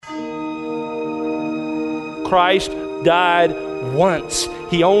Christ died once.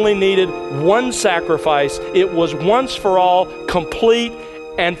 He only needed one sacrifice. It was once for all, complete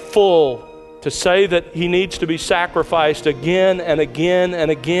and full. To say that he needs to be sacrificed again and again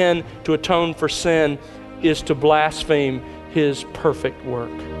and again to atone for sin is to blaspheme his perfect work.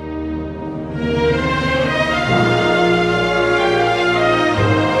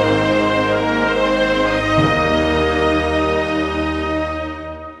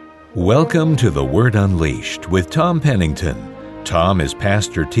 Welcome to The Word Unleashed with Tom Pennington. Tom is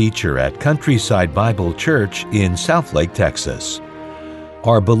pastor-teacher at Countryside Bible Church in Southlake, Texas.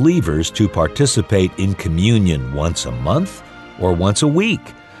 Are believers to participate in communion once a month or once a week?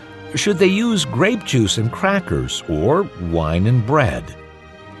 Should they use grape juice and crackers or wine and bread?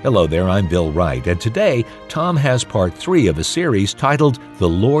 Hello there, I'm Bill Wright, and today Tom has part 3 of a series titled The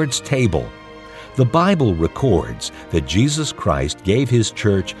Lord's Table. The Bible records that Jesus Christ gave his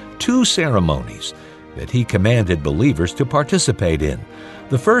church 2 ceremonies that he commanded believers to participate in.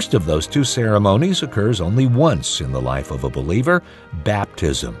 The first of those 2 ceremonies occurs only once in the life of a believer,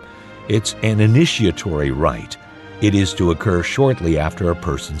 baptism. It's an initiatory rite. It is to occur shortly after a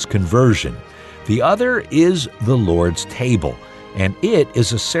person's conversion. The other is the Lord's table, and it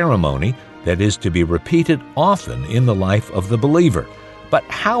is a ceremony that is to be repeated often in the life of the believer. But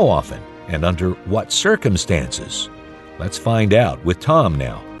how often and under what circumstances? Let's find out with Tom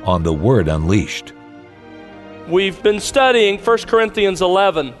now on The Word Unleashed. We've been studying 1 Corinthians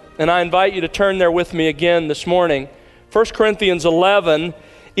 11, and I invite you to turn there with me again this morning. 1 Corinthians 11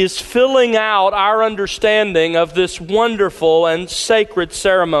 is filling out our understanding of this wonderful and sacred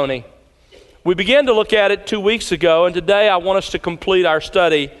ceremony. We began to look at it 2 weeks ago, and today I want us to complete our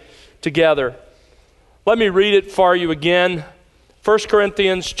study together. Let me read it for you again. 1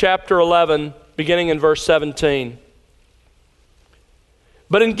 Corinthians chapter 11, beginning in verse 17.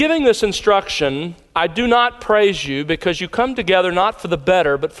 But in giving this instruction, I do not praise you because you come together not for the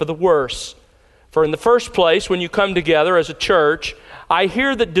better, but for the worse. For in the first place, when you come together as a church, I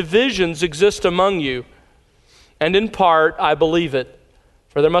hear that divisions exist among you, and in part I believe it.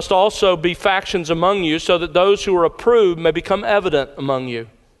 For there must also be factions among you, so that those who are approved may become evident among you.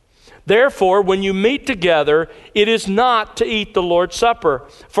 Therefore, when you meet together, it is not to eat the Lord's Supper.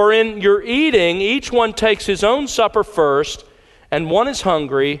 For in your eating, each one takes his own supper first, and one is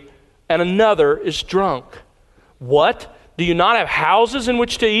hungry, and another is drunk. What? Do you not have houses in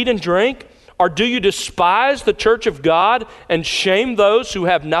which to eat and drink? Or do you despise the church of God and shame those who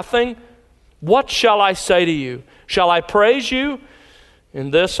have nothing? What shall I say to you? Shall I praise you?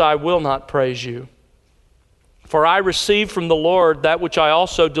 In this I will not praise you. For I received from the Lord that which I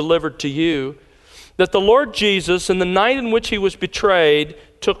also delivered to you, that the Lord Jesus, in the night in which he was betrayed,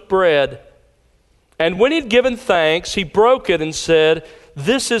 took bread. And when he'd given thanks, he broke it and said,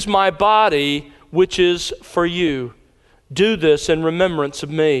 "This is my body, which is for you. Do this in remembrance of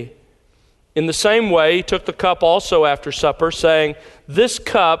me." In the same way, he took the cup also after supper, saying, "This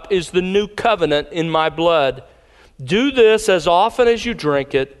cup is the new covenant in my blood. Do this as often as you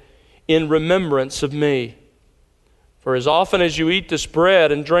drink it in remembrance of me. For as often as you eat this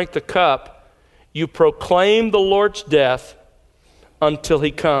bread and drink the cup, you proclaim the Lord's death until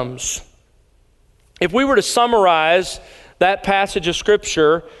he comes." If we were to summarize that passage of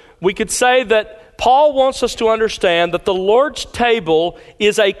Scripture, we could say that Paul wants us to understand that the Lord's table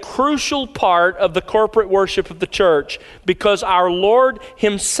is a crucial part of the corporate worship of the church because our Lord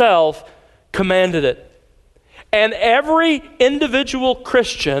himself commanded it. And every individual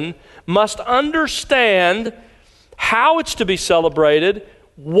Christian must understand how it's to be celebrated,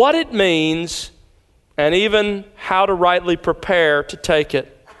 what it means, and even how to rightly prepare to take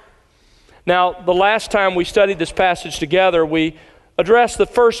it. Now, the last time we studied this passage together, we addressed the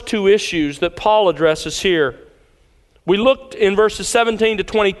first 2 issues that Paul addresses here. We looked in verses 17 to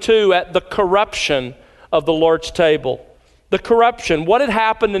 22 at the corruption of the Lord's table. The corruption, what had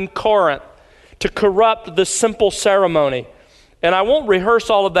happened in Corinth to corrupt the simple ceremony. And I won't rehearse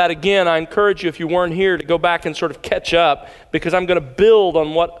all of that again. I encourage you, if you weren't here, to go back and sort of catch up, because I'm going to build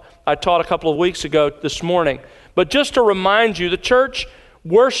on what I taught a couple of weeks ago this morning. But just to remind you, the church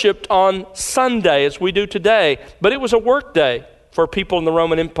worshipped on Sunday as we do today, but it was a work day for people in the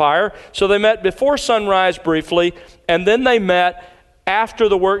Roman Empire. So they met before sunrise briefly, and then they met after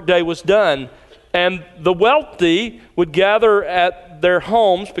the work day was done. And the wealthy would gather at their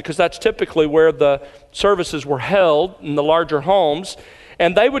homes, because that's typically where the services were held, in the larger homes,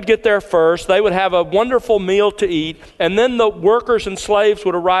 and they would get there first. They would have a wonderful meal to eat, and then the workers and slaves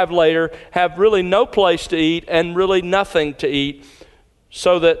would arrive later, have really no place to eat and really nothing to eat.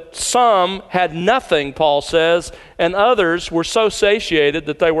 So that some had nothing, Paul says, and others were so satiated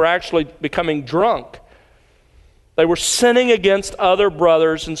that they were actually becoming drunk. They were sinning against other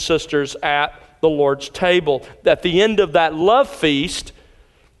brothers and sisters at the Lord's table. At the end of that love feast,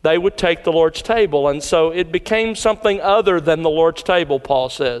 they would take the Lord's table. And so it became something other than the Lord's table, Paul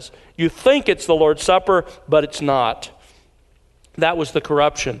says. You think it's the Lord's Supper, but it's not. That was the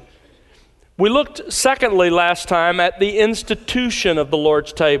corruption. We looked, secondly, last time at the institution of the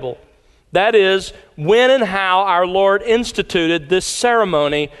Lord's table. That is, when and how our Lord instituted this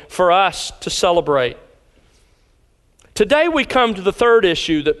ceremony for us to celebrate. Today we come to the third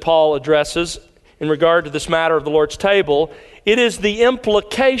issue that Paul addresses in regard to this matter of the Lord's table. It is the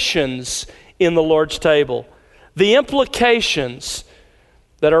implications in the Lord's table. The implications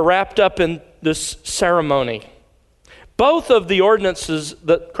that are wrapped up in this ceremony. Both of the ordinances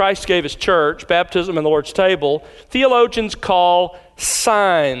that Christ gave His church, baptism and the Lord's table, theologians call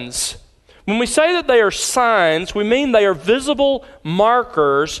signs. When we say that they are signs, we mean they are visible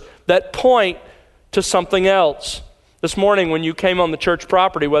markers that point to something else. This morning when you came on the church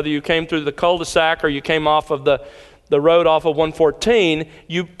property, whether you came through the cul-de-sac or you came off of the road off of 114,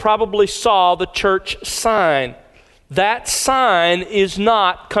 you probably saw the church sign. That sign is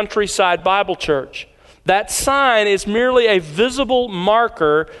not Countryside Bible Church. That sign is merely a visible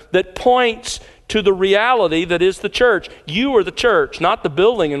marker that points to the reality that is the church. You are the church, not the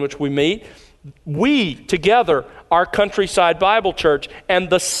building in which we meet. We together are Countryside Bible Church,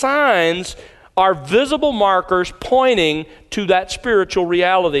 and the signs are visible markers pointing to that spiritual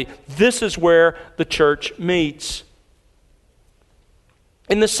reality. This is where the church meets.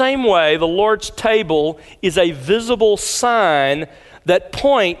 In the same way, the Lord's table is a visible sign that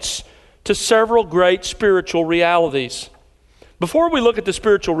points to several great spiritual realities. Before we look at the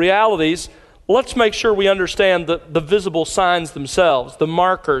spiritual realities, let's make sure we understand the visible signs themselves, the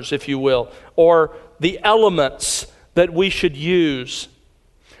markers, if you will, or the elements that we should use.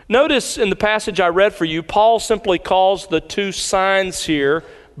 Notice in the passage I read for you, Paul simply calls the two signs here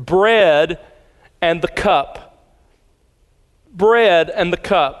bread and the cup. Bread and the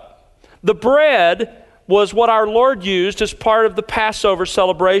cup. The bread was what our Lord used as part of the Passover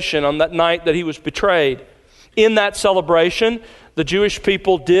celebration on that night that He was betrayed. In that celebration, the Jewish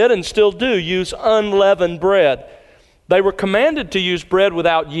people did and still do use unleavened bread. They were commanded to use bread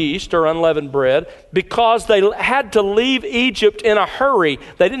without yeast or unleavened bread because they had to leave Egypt in a hurry.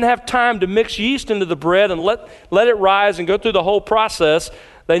 They didn't have time to mix yeast into the bread and let it rise and go through the whole process.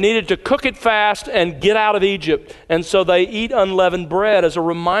 They needed to cook it fast and get out of Egypt. And so they eat unleavened bread as a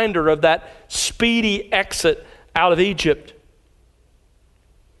reminder of that speedy exit out of Egypt.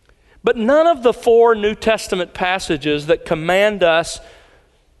 But none of the 4 New Testament passages that command us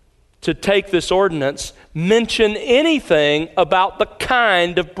to take this ordinance mention anything about the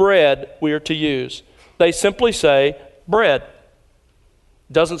kind of bread we are to use. They simply say bread.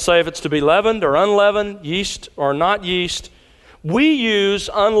 It doesn't say if it's to be leavened or unleavened, yeast or not yeast. We use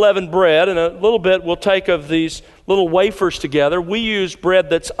unleavened bread, and a little bit we'll take of these little wafers together. We use bread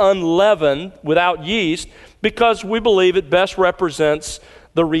that's unleavened without yeast because we believe it best represents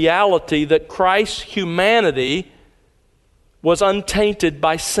the reality that Christ's humanity was untainted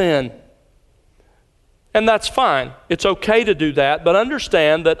by sin. And that's fine. It's okay to do that, but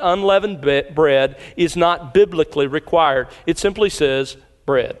understand that unleavened bread is not biblically required. It simply says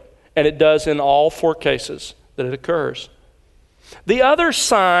bread, and it does in all 4 cases that it occurs. The other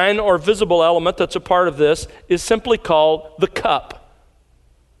sign or visible element that's a part of this is simply called the cup.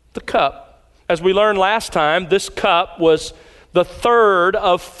 The cup. As we learned last time, this cup was the third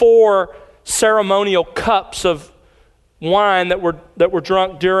of 4 ceremonial cups of wine that were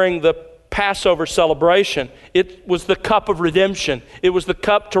drunk during the Passover celebration. It was the cup of redemption. It was the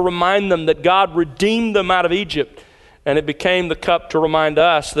cup to remind them that God redeemed them out of Egypt. And it became the cup to remind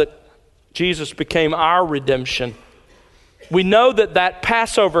us that Jesus became our redemption. We know that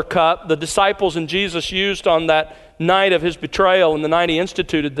Passover cup the disciples and Jesus used on that night of His betrayal and the night He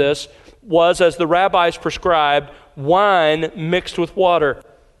instituted this was, as the rabbis prescribed, wine mixed with water.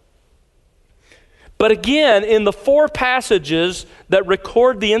 But again, in the 4 passages that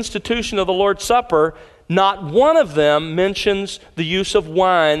record the institution of the Lord's Supper, not one of them mentions the use of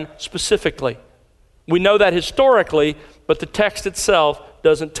wine specifically. We know that historically, but the text itself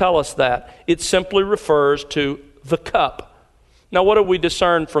doesn't tell us that. It simply refers to the cup. Now, what do we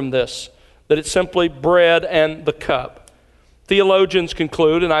discern from this? That it's simply bread and the cup. Theologians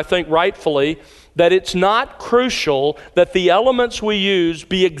conclude, and I think rightfully, that it's not crucial that the elements we use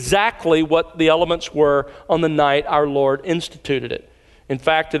be exactly what the elements were on the night our Lord instituted it. In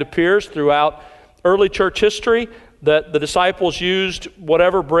fact, it appears throughout early church history that the disciples used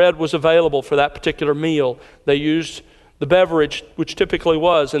whatever bread was available for that particular meal. They used the beverage, which typically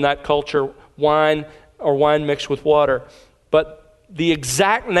was in that culture wine or wine mixed with water. But the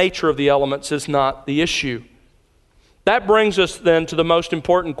exact nature of the elements is not the issue. That brings us then to the most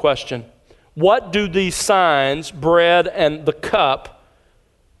important question. What do these signs, bread and the cup,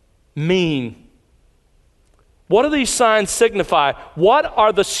 mean? What do these signs signify? What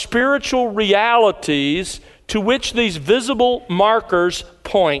are the spiritual realities to which these visible markers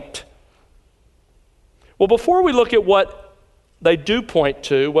point? Well, before we look at what they do point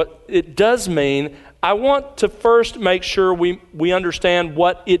to, what it does mean, I want to first make sure we understand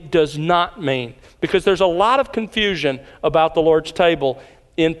what it does not mean, because there's a lot of confusion about the Lord's table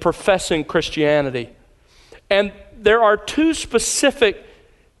in professing Christianity. And there are two specific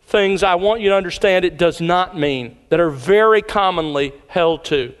things I want you to understand it does not mean that are very commonly held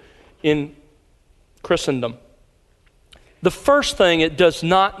to in Christendom. The first thing it does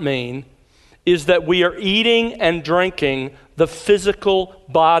not mean is that we are eating and drinking the physical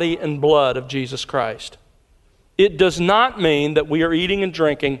body and blood of Jesus Christ. It does not mean that we are eating and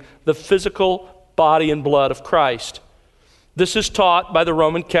drinking the physical body and blood of Christ. This is taught by the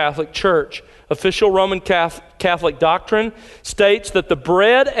Roman Catholic Church. Official Roman Catholic doctrine states that the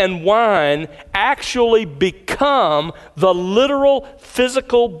bread and wine actually become the literal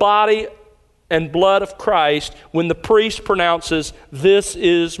physical body and blood of Christ when the priest pronounces, "This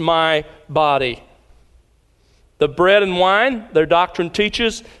is my body." The bread and wine, their doctrine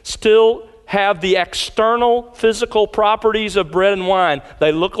teaches, still have the external physical properties of bread and wine.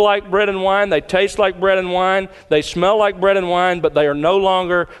 They look like bread and wine, they taste like bread and wine, they smell like bread and wine, but they are no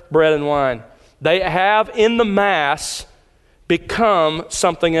longer bread and wine. They have in the Mass become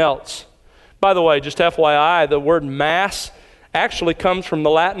something else. By the way, just FYI, the word Mass actually comes from the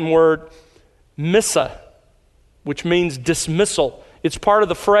Latin word missa, which means dismissal. It's part of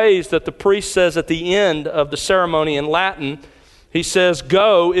the phrase that the priest says at the end of the ceremony in Latin. He says,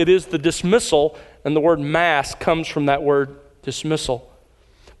 "Go," it is the dismissal, and the word Mass comes from that word dismissal.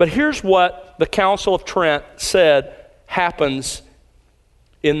 But here's what the Council of Trent said happens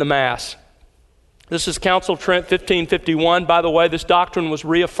in the Mass. This is Council of Trent 1551. By the way, this doctrine was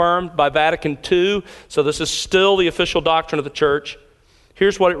reaffirmed by Vatican II, so this is still the official doctrine of the Church.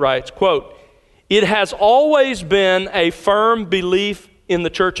 Here's what it writes, quote, "It has always been a firm belief in the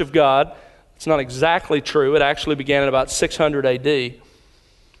Church of God." It's not exactly true. It actually began in about 600 AD.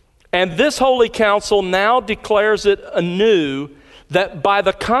 "And this Holy Council now declares it anew that by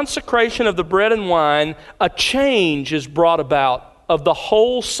the consecration of the bread and wine, a change is brought about of the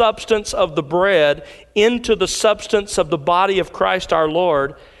whole substance of the bread into the substance of the body of Christ our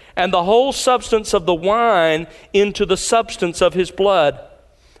Lord, and the whole substance of the wine into the substance of his blood.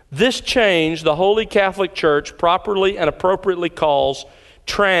 This change the Holy Catholic Church properly and appropriately calls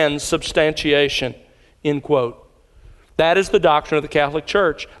transubstantiation," end quote. That is the doctrine of the Catholic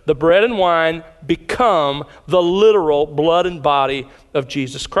Church. The bread and wine become the literal blood and body of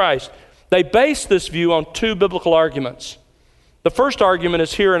Jesus Christ. They base this view on two biblical arguments. The first argument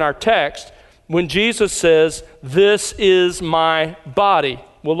is here in our text when Jesus says, "This is my body."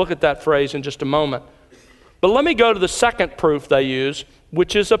 We'll look at that phrase in just a moment. But let me go to the second proof they use,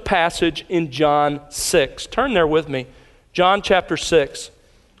 which is a passage in John 6. Turn there with me. John chapter 6.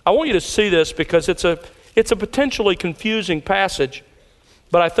 I want you to see this because it's a potentially confusing passage,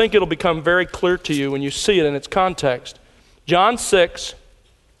 but I think it'll become very clear to you when you see it in its context. John 6,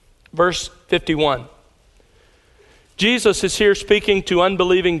 verse 51. Jesus is here speaking to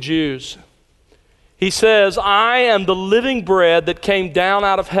unbelieving Jews. He says, "I am the living bread that came down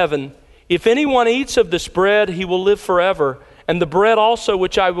out of heaven. If anyone eats of this bread, he will live forever. And the bread also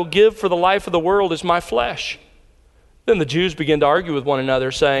which I will give for the life of the world is my flesh." Then the Jews began to argue with one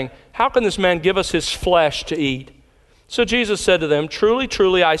another, saying, "How can this man give us his flesh to eat?" So Jesus said to them, "Truly,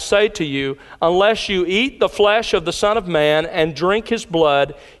 truly, I say to you, unless you eat the flesh of the Son of Man and drink his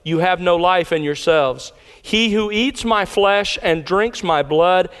blood, you have no life in yourselves. He who eats my flesh and drinks my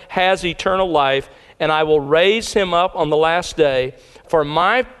blood has eternal life, and I will raise him up on the last day. For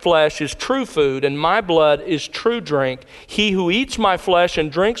my flesh is true food, and my blood is true drink. He who eats my flesh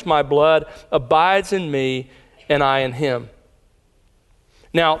and drinks my blood abides in me, and I in him."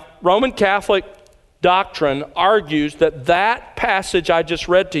 Now, Roman Catholic doctrine argues that that passage I just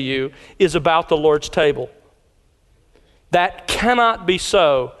read to you is about the Lord's table. That cannot be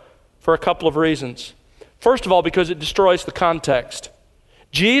so for a couple of reasons. First of all, because it destroys the context.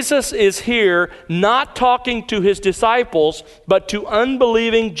 Jesus is here not talking to his disciples, but to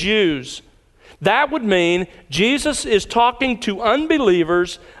unbelieving Jews. That would mean Jesus is talking to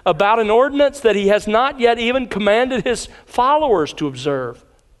unbelievers about an ordinance that he has not yet even commanded his followers to observe.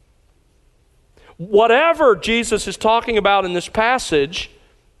 Whatever Jesus is talking about in this passage,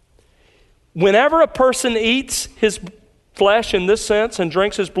 Whenever a person eats his flesh in this sense and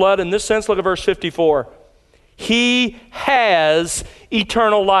drinks his blood in this sense, look at verse 54. He has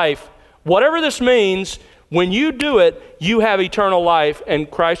eternal life. Whatever this means, when you do it, you have eternal life, and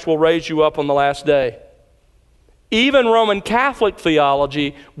Christ will raise you up on the last day. Even Roman Catholic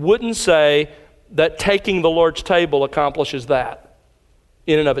theology wouldn't say that taking the Lord's table accomplishes that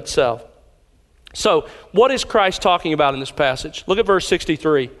in and of itself. So, what is Christ talking about in this passage? Look at verse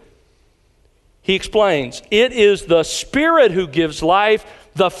 63. He explains, it is the Spirit who gives life.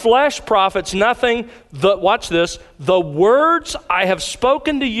 The flesh profits nothing. Watch this. The words I have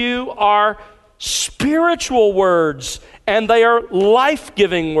spoken to you are spiritual words, and they are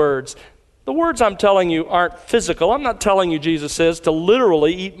life-giving words. The words I'm telling you aren't physical. I'm not telling you, Jesus says, to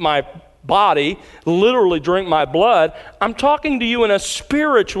literally eat my body, literally drink my blood. I'm talking to you in a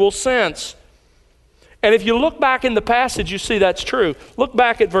spiritual sense. And if you look back in the passage, you see that's true. Look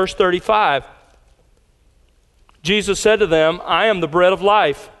back at verse 35. Jesus said to them, I am the bread of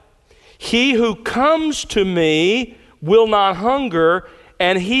life. He who comes to me will not hunger,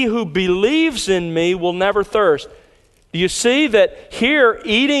 and he who believes in me will never thirst. Do you see that here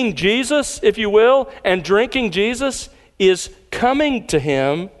eating Jesus, if you will, and drinking Jesus is coming to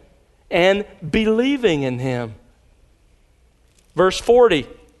him and believing in him? Verse 40.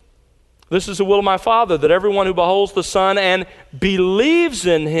 This is the will of my Father, that everyone who beholds the Son and believes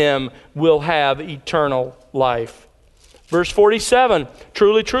in him will have eternal life. Verse 47,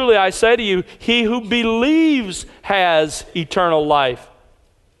 truly, truly, I say to you, he who believes has eternal life.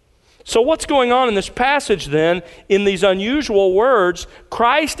 So what's going on in this passage then, in these unusual words?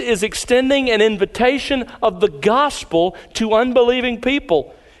 Christ is extending an invitation of the gospel to unbelieving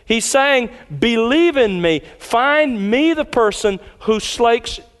people. He's saying, believe in me. Find me the person who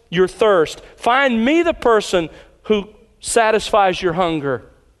slakes your thirst. Find me the person who satisfies your hunger.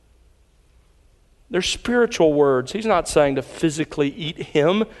 They're spiritual words. He's not saying to physically eat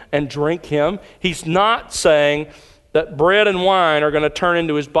him and drink him. He's not saying that bread and wine are going to turn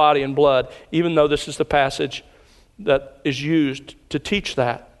into his body and blood, even though this is the passage that is used to teach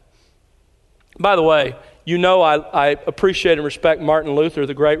that. By the way, you know I appreciate and respect Martin Luther,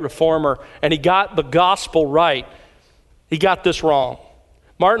 the great reformer, and he got the gospel right. He got this wrong.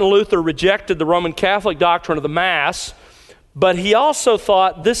 Martin Luther rejected the Roman Catholic doctrine of the Mass, but he also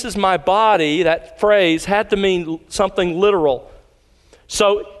thought, this is my body, that phrase had to mean something literal.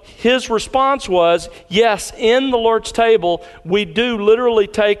 So his response was, yes, in the Lord's table, we do literally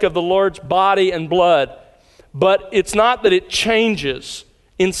take of the Lord's body and blood, but it's not that it changes.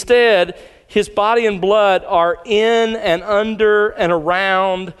 Instead, his body and blood are in and under and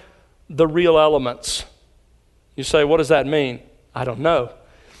around the real elements. You say, what does that mean? I don't know.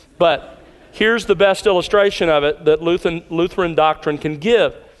 But here's the best illustration of it that Lutheran doctrine can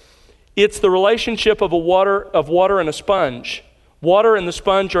give. It's the relationship of water and a sponge. Water and the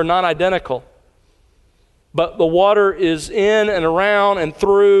sponge are not identical, but the water is in and around and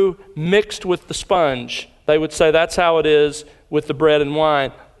through, mixed with the sponge. They would say that's how it is with the bread and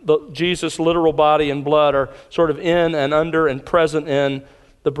wine. Jesus' literal body and blood are sort of in and under and present in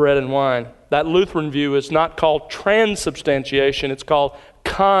the bread and wine. That Lutheran view is not called transubstantiation, it's called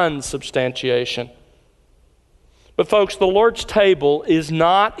consubstantiation. But folks, the Lord's table is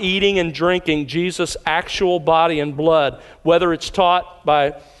not eating and drinking Jesus' actual body and blood, whether it's taught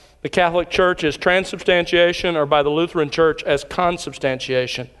by the Catholic Church as transubstantiation or by the Lutheran Church as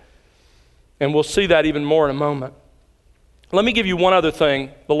consubstantiation. And we'll see that even more in a moment. Let me give you one other thing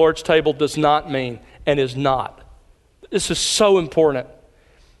the Lord's table does not mean and is not. This is so important.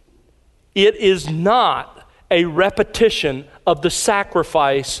 It is not a repetition of the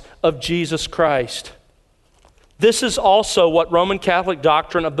sacrifice of Jesus Christ. This is also what Roman Catholic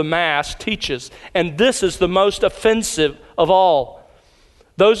doctrine of the Mass teaches, and this is the most offensive of all.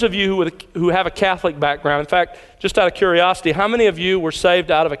 Those of you who have a Catholic background, in fact, just out of curiosity, how many of you were saved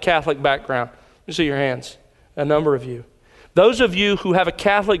out of a Catholic background? Let me see your hands. A number of you. Those of you who have a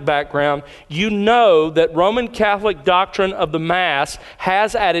Catholic background, you know that Roman Catholic doctrine of the Mass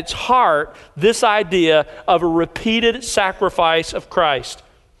has at its heart this idea of a repeated sacrifice of Christ.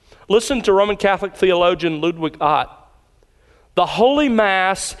 Listen to Roman Catholic theologian Ludwig Ott. The Holy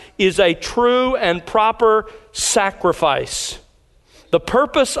Mass is a true and proper sacrifice. The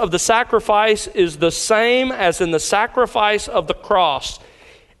purpose of the sacrifice is the same as in the sacrifice of the cross.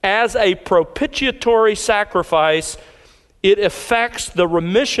 As a propitiatory sacrifice, it effects the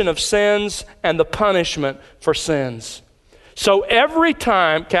remission of sins and the punishment for sins. So every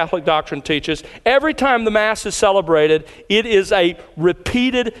time, Catholic doctrine teaches, every time the Mass is celebrated, it is a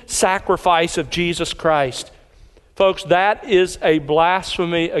repeated sacrifice of Jesus Christ. Folks, that is a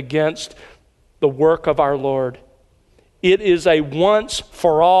blasphemy against the work of our Lord. It is a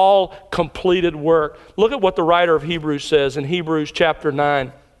once-for-all completed work. Look at what the writer of Hebrews says in Hebrews chapter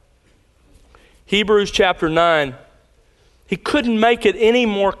 9. Hebrews chapter 9. He couldn't make it any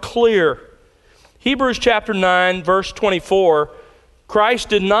more clear. Hebrews chapter 9, verse 24, Christ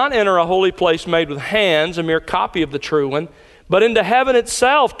did not enter a holy place made with hands, a mere copy of the true one, but into heaven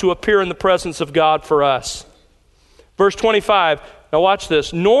itself to appear in the presence of God for us. Verse 25, now watch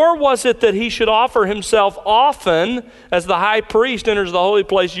this. Nor was it that he should offer himself often, as the high priest enters the holy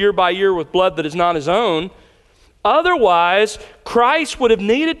place year by year with blood that is not his own. Otherwise, Christ would have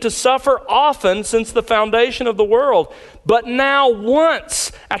needed to suffer often since the foundation of the world. But now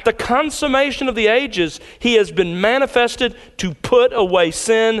once, at the consummation of the ages, he has been manifested to put away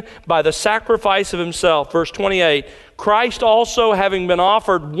sin by the sacrifice of himself. Verse 28, Christ also, having been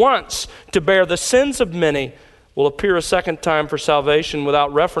offered once to bear the sins of many, will appear a second time for salvation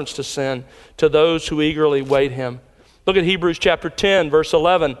without reference to sin to those who eagerly wait him. Look at Hebrews chapter 10, verse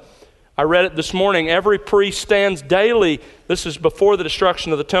 11. I read it this morning. Every priest stands daily. This is before the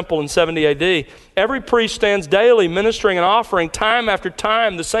destruction of the temple in 70 AD. Every priest stands daily ministering and offering time after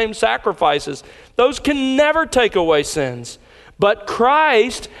time the same sacrifices. Those can never take away sins. But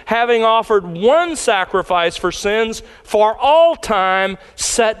Christ, having offered one sacrifice for sins for all time,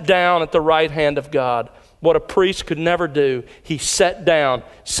 sat down at the right hand of God. What a priest could never do, he sat down,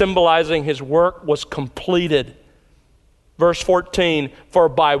 symbolizing his work was completed. Verse 14, for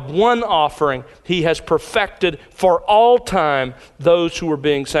by one offering he has perfected for all time those who are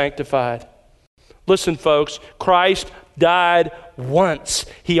being sanctified. Listen, folks, Christ died once.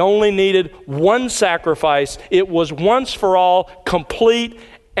 He only needed one sacrifice. It was once for all, complete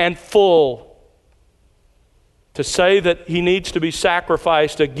and full. To say that he needs to be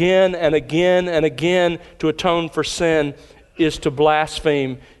sacrificed again and again and again to atone for sin is to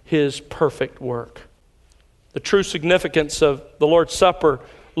blaspheme his perfect work. The true significance of the Lord's Supper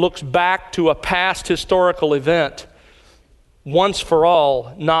looks back to a past historical event, once for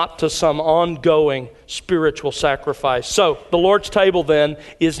all, not to some ongoing spiritual sacrifice. So, the Lord's table then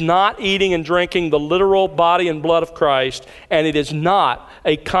is not eating and drinking the literal body and blood of Christ, and it is not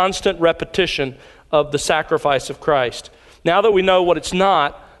a constant repetition of the sacrifice of Christ. Now that we know what it's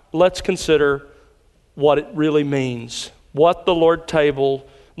not, let's consider what it really means, what the Lord's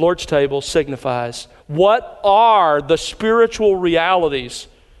table signifies. What are the spiritual realities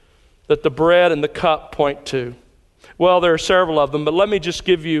that the bread and the cup point to? Well, there are several of them, but let me just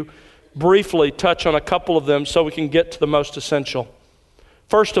briefly touch on a couple of them so we can get to the most essential.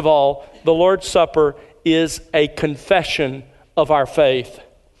 First of all, the Lord's Supper is a confession of our faith.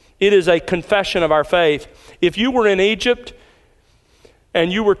 It is a confession of our faith. If you were in Egypt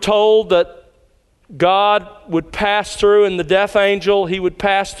and you were told that God would pass through and the death angel, he would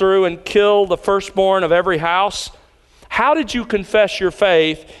pass through and kill the firstborn of every house, how did you confess your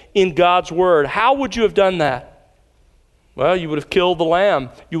faith in God's word? How would you have done that? Well, you would have killed the lamb.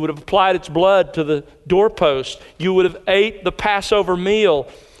 You would have applied its blood to the doorpost. You would have ate the Passover meal.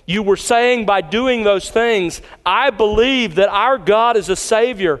 You were saying by doing those things, I believe that our God is a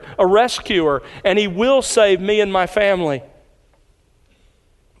Savior, a rescuer, and he will save me and my family.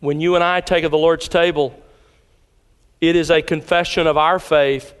 When you and I take of the Lord's table, it is a confession of our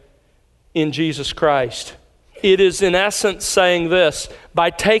faith in Jesus Christ. It is in essence saying this, by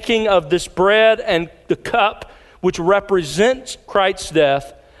taking of this bread and the cup, which represents Christ's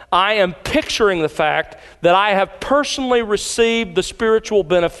death, I am picturing the fact that I have personally received the spiritual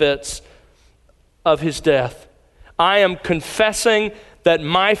benefits of his death. I am confessing that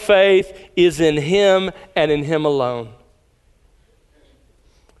my faith is in him and in him alone.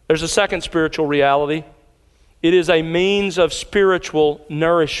 There's a second spiritual reality. It is a means of spiritual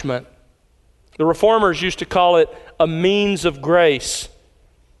nourishment. The Reformers used to call it a means of grace.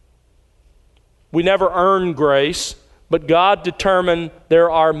 We never earn grace, but God determined there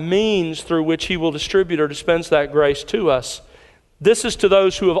are means through which he will distribute or dispense that grace to us. This is to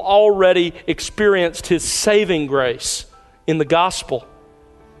those who have already experienced his saving grace in the gospel.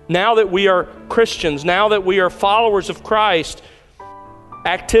 Now that we are Christians, now that we are followers of Christ,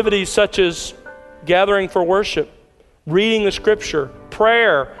 activities such as gathering for worship, reading the scripture,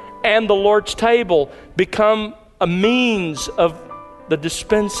 prayer, and the Lord's table become a means of the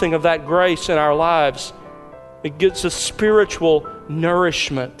dispensing of that grace in our lives. It gives us spiritual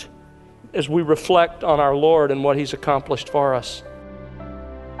nourishment as we reflect on our Lord and what he's accomplished for us.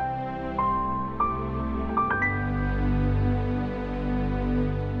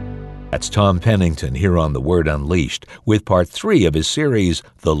 That's Tom Pennington here on The Word Unleashed with part 3 of his series,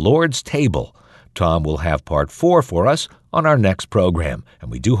 The Lord's Table. Tom will have part 4 for us on our next program,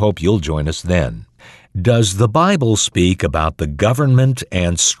 and we do hope you'll join us then. Does the Bible speak about the government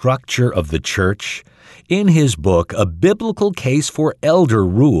and structure of the church? In his book, A Biblical Case for Elder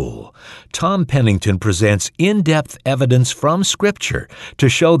Rule, Tom Pennington presents in-depth evidence from Scripture to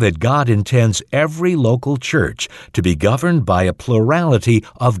show that God intends every local church to be governed by a plurality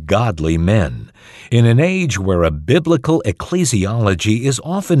of godly men. In an age where a biblical ecclesiology is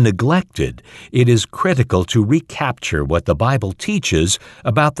often neglected, it is critical to recapture what the Bible teaches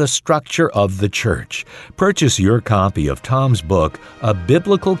about the structure of the church. Purchase your copy of Tom's book, A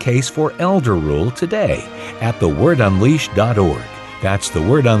Biblical Case for Elder Rule, today at thewordunleashed.org. That's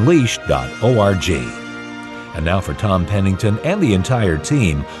thewordunleashed.org. And now for Tom Pennington and the entire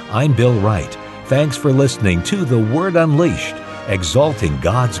team, I'm Bill Wright. Thanks for listening to The Word Unleashed, exalting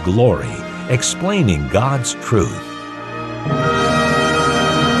God's glory, explaining God's truth.